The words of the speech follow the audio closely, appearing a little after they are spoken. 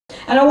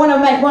And I want to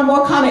make one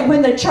more comment.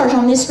 When the church,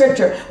 on this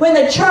scripture, when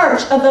the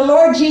church of the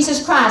Lord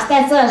Jesus Christ,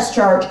 that's us,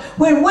 church,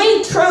 when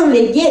we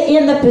truly get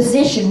in the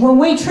position, when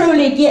we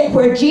truly get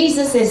where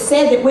Jesus has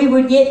said that we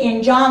would get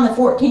in John the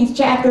 14th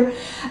chapter,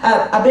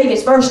 I believe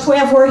it's verse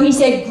 12, where he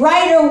said,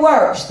 greater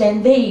works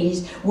than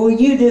these will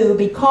you do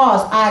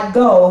because I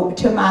go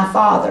to my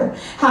Father.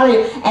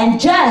 Hallelujah. And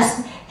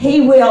just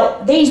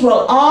these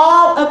will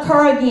all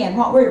occur again.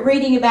 What we're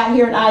reading about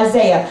here in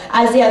Isaiah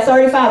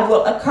 35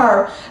 will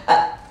occur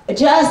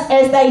just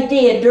as they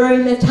did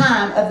during the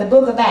time of the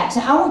book of Acts.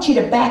 I want you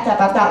to back up.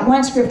 I've got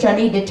one scripture I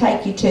need to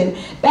take you to.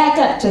 Back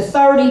up to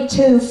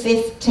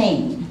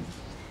 32:15.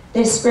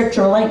 This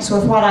scripture links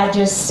with what I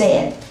just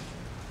said.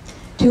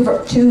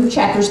 Two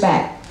chapters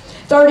back.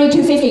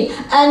 32:15.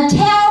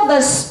 Until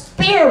the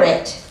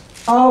Spirit,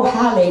 oh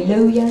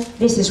hallelujah.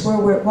 This is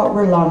what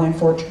we're longing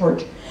for,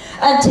 church.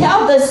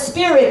 Until the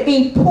Spirit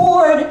be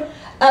poured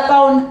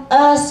upon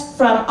us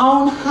from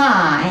on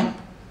high,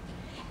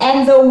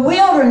 and the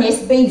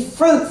wilderness be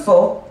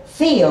fruitful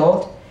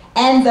field,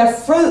 and the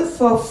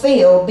fruitful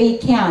field be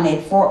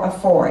counted for a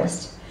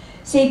forest.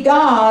 See,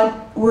 God,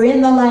 we're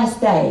in the last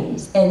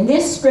days, and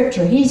this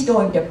scripture, he's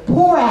going to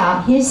pour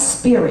out his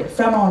Spirit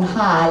from on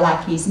high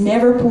like he's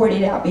never poured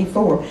it out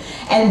before.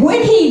 And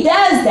when he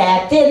does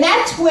that, then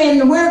that's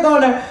when we're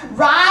going to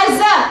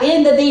rise up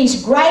into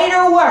these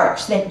greater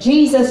works that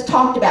Jesus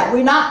talked about.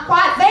 We're not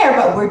quite there,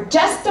 but we're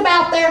just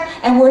about there,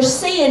 and we're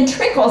seeing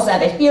trickles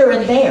of it here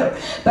and there.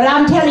 But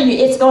I'm telling you,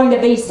 it's going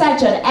to be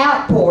such an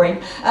outpouring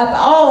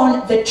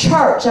upon the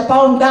church,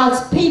 upon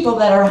God's people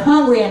that are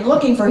hungry and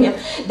looking for him,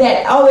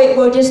 that, oh, it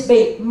will just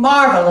be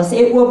marvelous.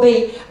 It will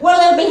be, well,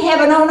 it'll be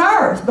heaven on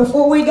earth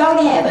before we go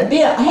to heaven.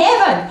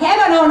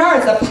 Heaven on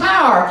earth, the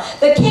power,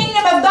 the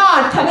kingdom of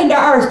God coming to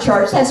earth,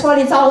 church. That's what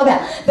it's all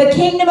about. The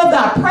kingdom of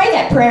God. Pray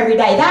that prayer every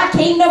day. Thy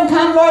kingdom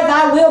come, Lord,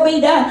 thy will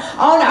be done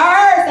on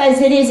earth as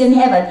it is in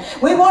heaven.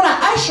 We want to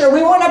usher,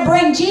 we want to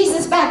bring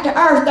Jesus back to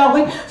earth, don't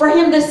we? For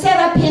him to set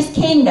up his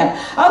kingdom.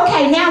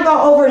 Okay, now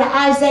go over to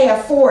Isaiah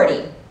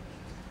 40.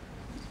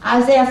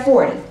 Isaiah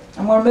 40.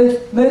 I'm going to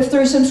move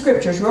through some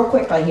scriptures real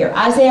quickly here.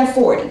 Isaiah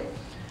 40.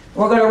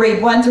 We're going to read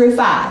 1 through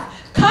 5.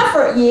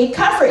 Comfort ye,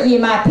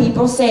 my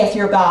people, saith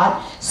your God.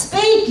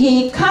 Speak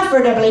ye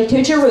comfortably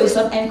to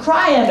Jerusalem, and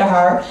cry unto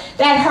her,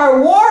 that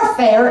her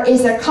warfare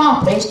is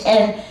accomplished,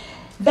 and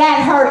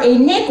that her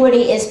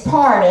iniquity is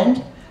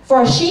pardoned,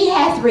 for she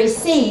hath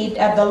received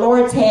of the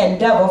Lord's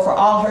hand double for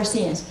all her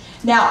sins.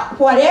 Now,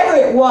 whatever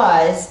it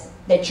was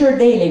that you're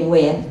dealing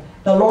with,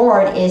 the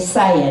Lord is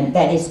saying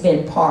that it's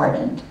been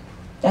pardoned.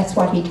 That's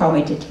what he told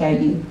me to tell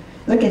you.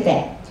 Look at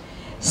that.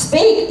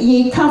 Speak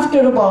ye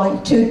comfortably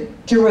to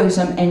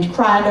Jerusalem, and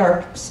cry unto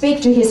her.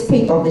 Speak to his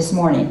people this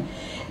morning,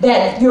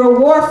 that your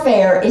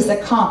warfare is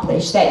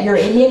accomplished, that your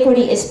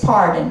iniquity is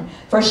pardoned,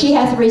 for she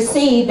hath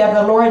received of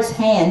the Lord's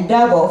hand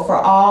double for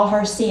all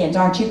her sins.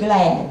 Aren't you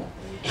glad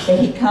that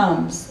he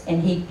comes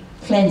and he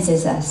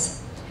cleanses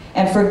us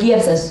and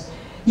forgives us?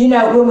 You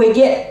know,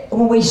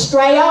 when we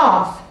stray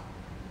off,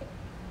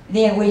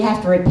 then we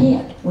have to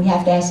repent. We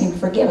have to ask him to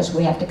forgive us.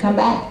 We have to come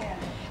back.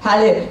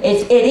 Hallelujah.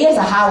 It is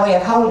a highway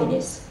of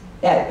holiness.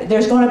 That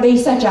there's going to be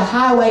such a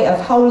highway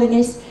of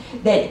holiness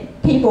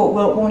that people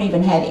won't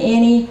even have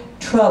any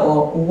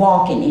trouble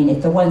walking in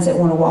it, the ones that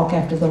want to walk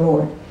after the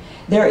Lord.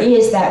 There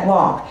is that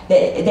walk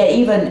that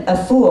even a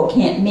fool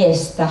can't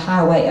miss, the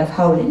highway of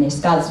holiness.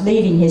 God's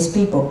leading his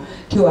people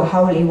to a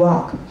holy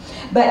walk.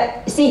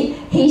 But see,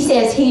 he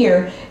says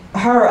here,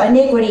 her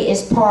iniquity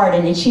is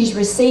pardoned, and she's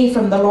received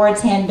from the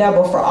Lord's hand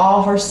double for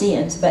all her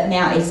sins. But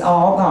now it's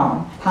all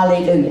gone.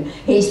 Hallelujah.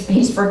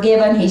 He's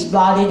forgiven, he's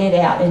blotted it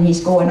out, and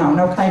he's going on.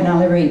 Okay, now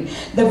let me read.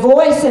 The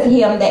voice of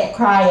him that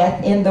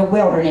crieth in the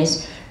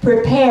wilderness,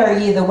 prepare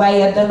ye the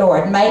way of the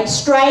Lord. Make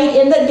straight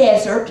in the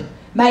desert.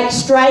 Make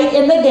straight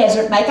in the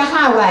desert. Make a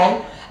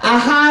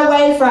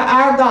highway for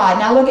our God.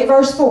 Now look at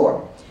verse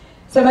 4.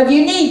 Some of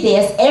you need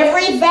this.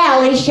 Every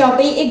valley shall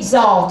be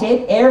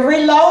exalted.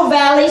 Every low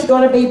valley is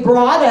going to be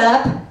brought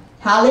up.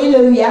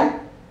 Hallelujah.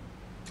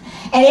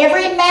 And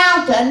every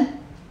mountain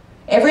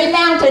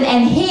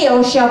and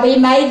hill shall be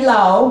made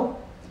low.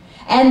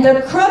 And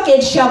the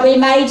crooked shall be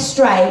made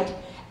straight.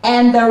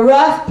 And the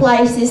rough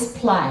places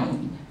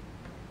plain.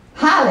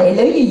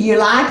 Hallelujah. You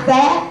like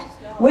that?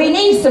 We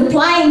need some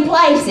plain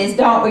places,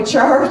 don't we,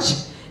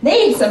 church?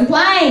 Need some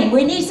plain.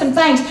 We need some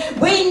things.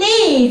 We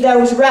need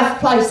those rough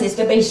places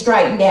to be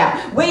straightened out.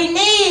 We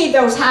need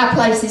those high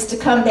places to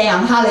come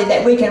down. Hallelujah.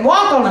 That we can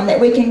walk on them. That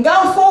we can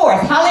go forth.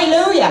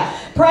 Hallelujah.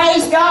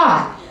 Praise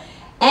God.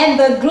 And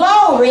the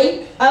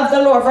glory of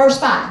the Lord. Verse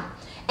 5.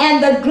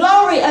 And the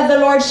glory of the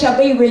Lord shall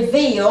be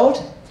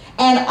revealed,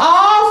 and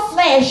all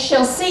flesh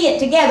shall see it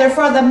together,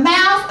 for the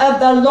mouth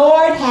of the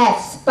Lord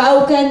hath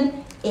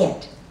spoken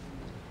it.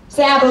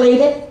 Say, I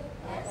believe it.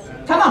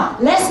 Come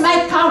on, let's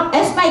make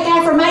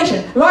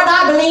affirmation. Lord,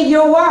 I believe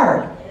your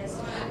word.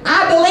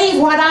 I believe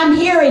what I'm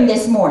hearing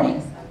this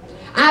morning.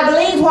 I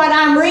believe what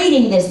I'm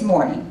reading this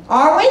morning.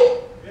 Are we?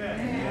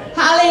 Yes.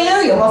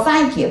 Hallelujah. Well,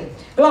 thank you.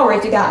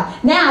 Glory to God.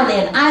 Now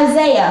then,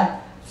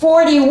 Isaiah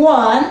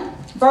 41,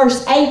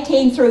 verse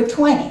 18 through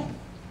 20.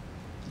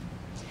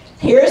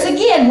 Here's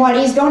again what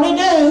he's going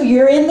to do.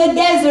 You're in the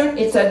desert.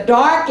 It's a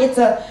dark, it's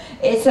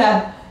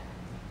a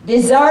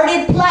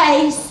deserted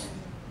place.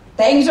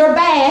 Things are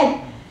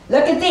bad.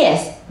 Look at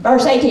this.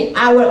 Verse 18.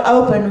 I will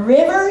open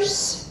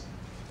rivers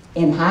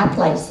in high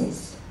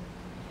places.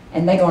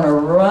 And they're going to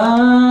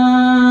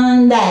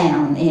run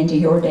down into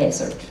your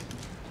desert.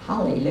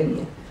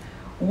 Hallelujah.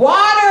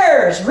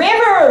 Waters,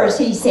 rivers,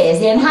 he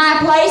says, in high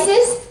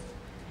places,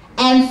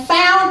 and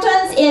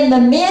fountains in the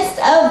midst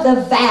of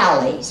the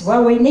valleys.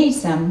 Well, we need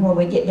some when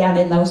we get down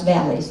in those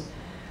valleys.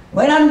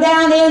 When I'm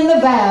down in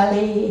the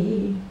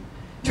valley,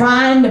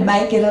 trying to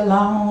make it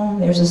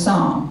along, there's a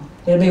song.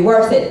 It'll be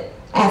worth it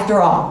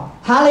after all.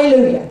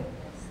 Hallelujah.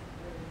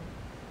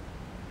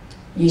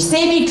 You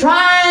see me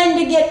trying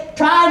to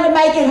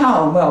make it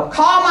home. Well,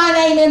 call my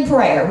name in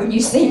prayer when you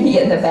see me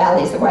in the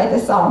valleys, the way the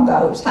song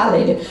goes.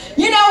 Hallelujah.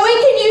 You know, we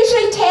can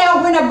usually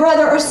tell when a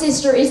brother or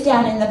sister is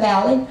down in the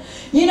valley.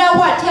 You know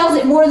what tells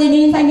it more than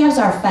anything else?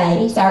 Our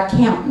face, our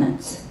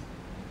countenance.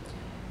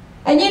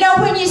 And you know,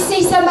 when you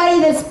see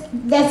somebody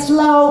that's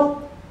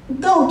low,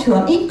 go to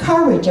them,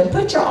 encourage them,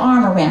 put your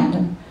arm around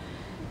them.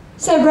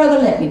 Say, brother,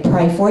 let me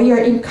pray for you, or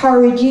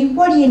encourage you.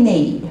 What do you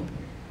need?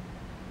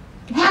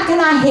 How can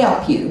I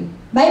help you?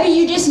 Maybe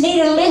you just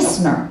need a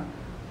listener.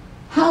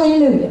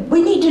 Hallelujah.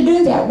 We need to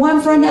do that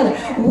one for another.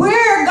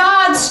 We're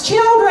God's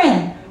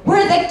children.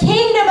 We're the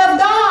kingdom of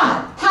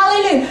God.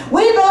 Hallelujah.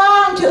 We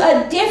belong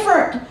to a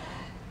different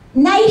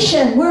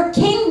nation. We're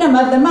kingdom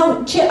of the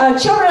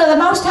children of the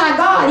Most High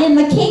God in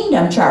the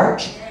kingdom,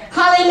 church.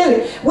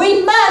 Hallelujah.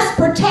 We must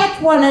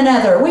protect one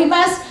another. We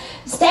must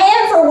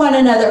stand for one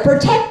another.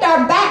 Protect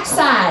our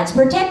backsides.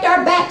 Protect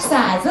our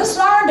backsides. Let's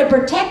learn to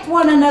protect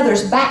one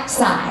another's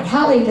backside.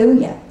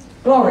 Hallelujah.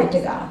 Glory to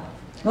God.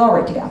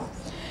 Glory to God.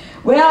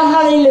 Well,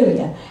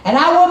 hallelujah. And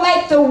I will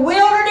make the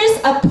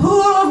wilderness a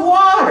pool of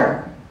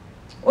water.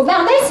 Well,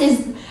 now this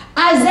is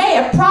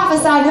Isaiah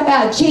prophesying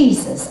about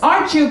Jesus.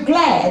 Aren't you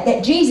glad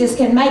that Jesus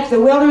can make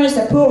the wilderness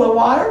a pool of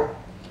water?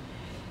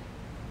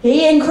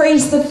 He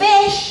increased the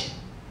fish.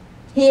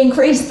 He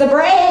increased the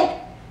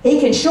bread. He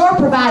can sure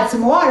provide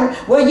some water.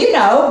 Well, you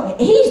know,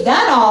 he's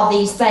done all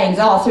these things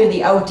all through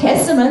the Old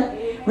Testament.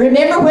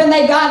 Remember when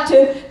they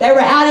were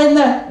out in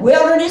the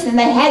wilderness and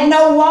they had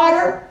no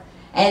water?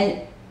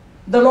 And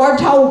the Lord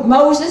told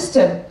Moses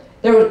to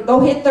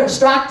go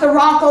strike the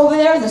rock over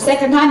there. The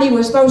second time he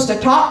was supposed to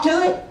talk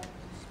to it.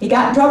 He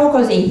got in trouble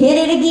because he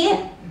hit it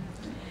again.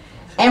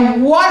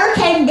 And water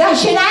came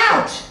gushing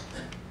out.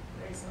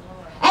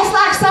 That's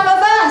like some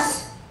of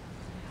us.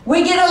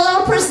 We get a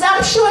little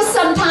presumptuous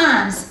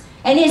sometimes.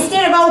 And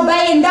instead of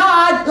obeying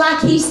God like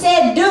he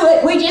said do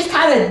it, we just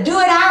kind of do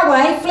it our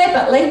way,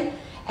 flippantly.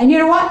 And you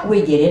know what?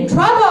 We get in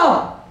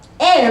trouble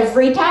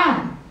every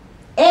time.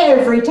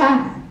 Every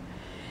time.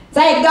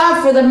 Thank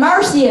God for the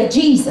mercy of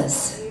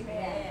Jesus.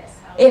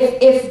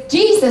 If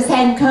Jesus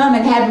hadn't come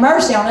and had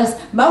mercy on us,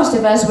 most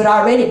of us would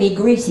already be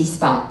greasy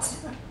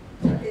spots.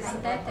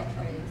 Isn't that the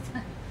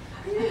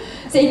truth?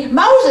 See,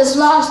 Moses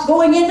lost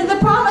going into the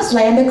promised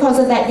land because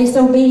of that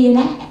disobedient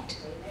act.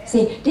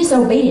 See,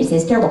 disobedience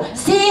is terrible.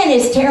 Sin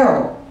is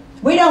terrible.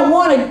 We don't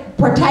want to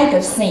partake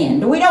of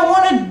sin. We don't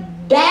want to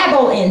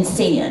dabble in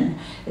sin.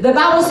 The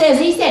Bible says,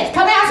 he said,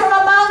 come out from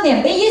among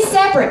them. Be ye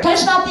separate.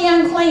 Touch not the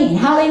unclean.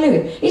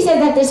 Hallelujah. He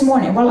said that this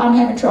morning. Well, I'm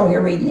having trouble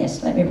here reading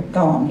this. Let me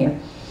go on here.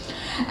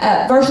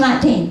 Verse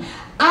 19.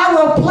 I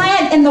will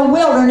plant in the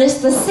wilderness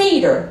the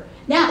cedar.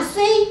 Now,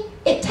 see,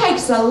 it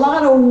takes a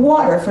lot of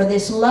water for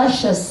this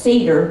luscious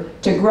cedar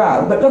to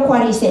grow. But look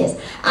what he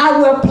says. I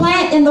will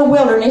plant in the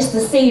wilderness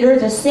the cedar,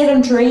 the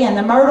siddim tree, and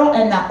the myrtle,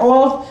 and the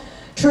oil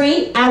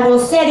tree. I will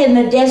set in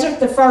the desert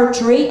the fir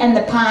tree, and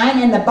the pine,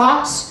 and the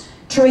box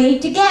tree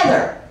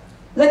together.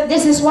 Look,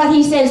 this is what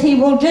he says he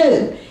will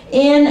do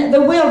in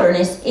the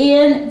wilderness,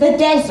 in the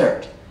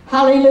desert.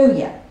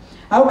 Hallelujah.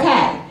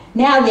 Okay,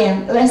 now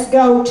then, let's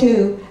go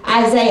to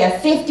Isaiah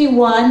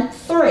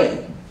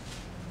 51:3.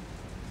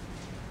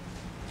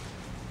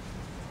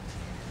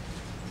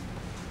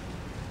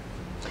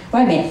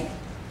 Wait a minute.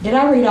 Did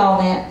I read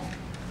all that?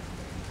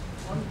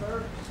 One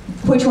verse.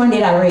 Which one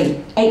did I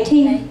read?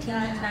 18?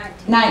 19.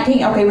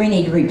 19? Okay, we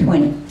need to read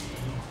 20.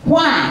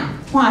 Why?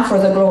 Why? For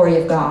the glory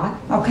of God.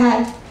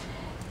 Okay?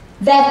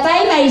 That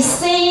they may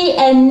see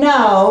and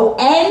know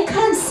and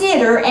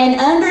consider and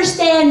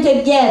understand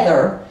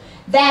together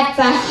that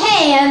the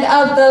hand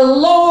of the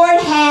Lord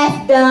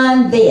hath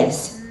done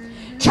this.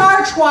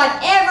 Church,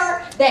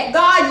 whatever that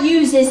God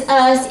uses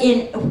us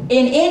in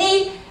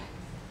any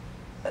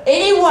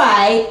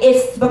way,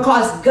 it's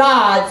because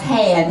God's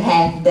hand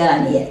hath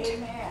done it.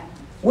 Amen.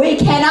 We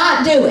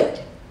cannot do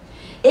it.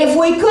 If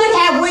we could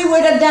have, we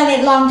would have done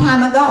it a long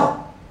time ago.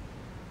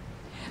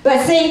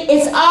 But see,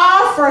 it's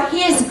all for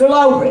his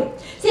glory.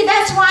 See,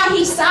 that's why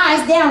he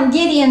sized down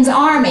Gideon's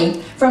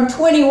army from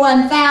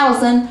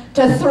 21,000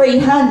 to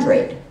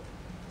 300.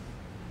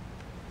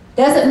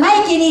 Doesn't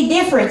make any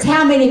difference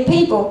how many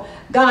people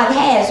God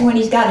has when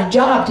he's got a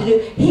job to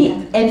do.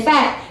 In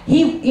fact,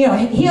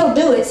 he'll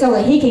do it so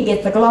that he can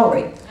get the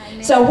glory. Amen.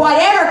 So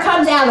whatever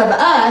comes out of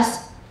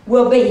us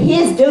will be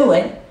His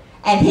doing,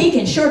 and He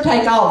can sure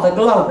take all the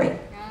glory.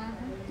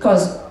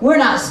 Because we're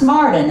not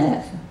smart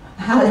enough.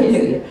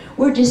 Hallelujah.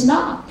 We're just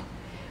not.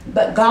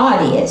 But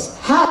God is.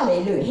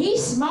 Hallelujah.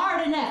 He's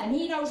smart enough, and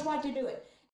He knows what to do it.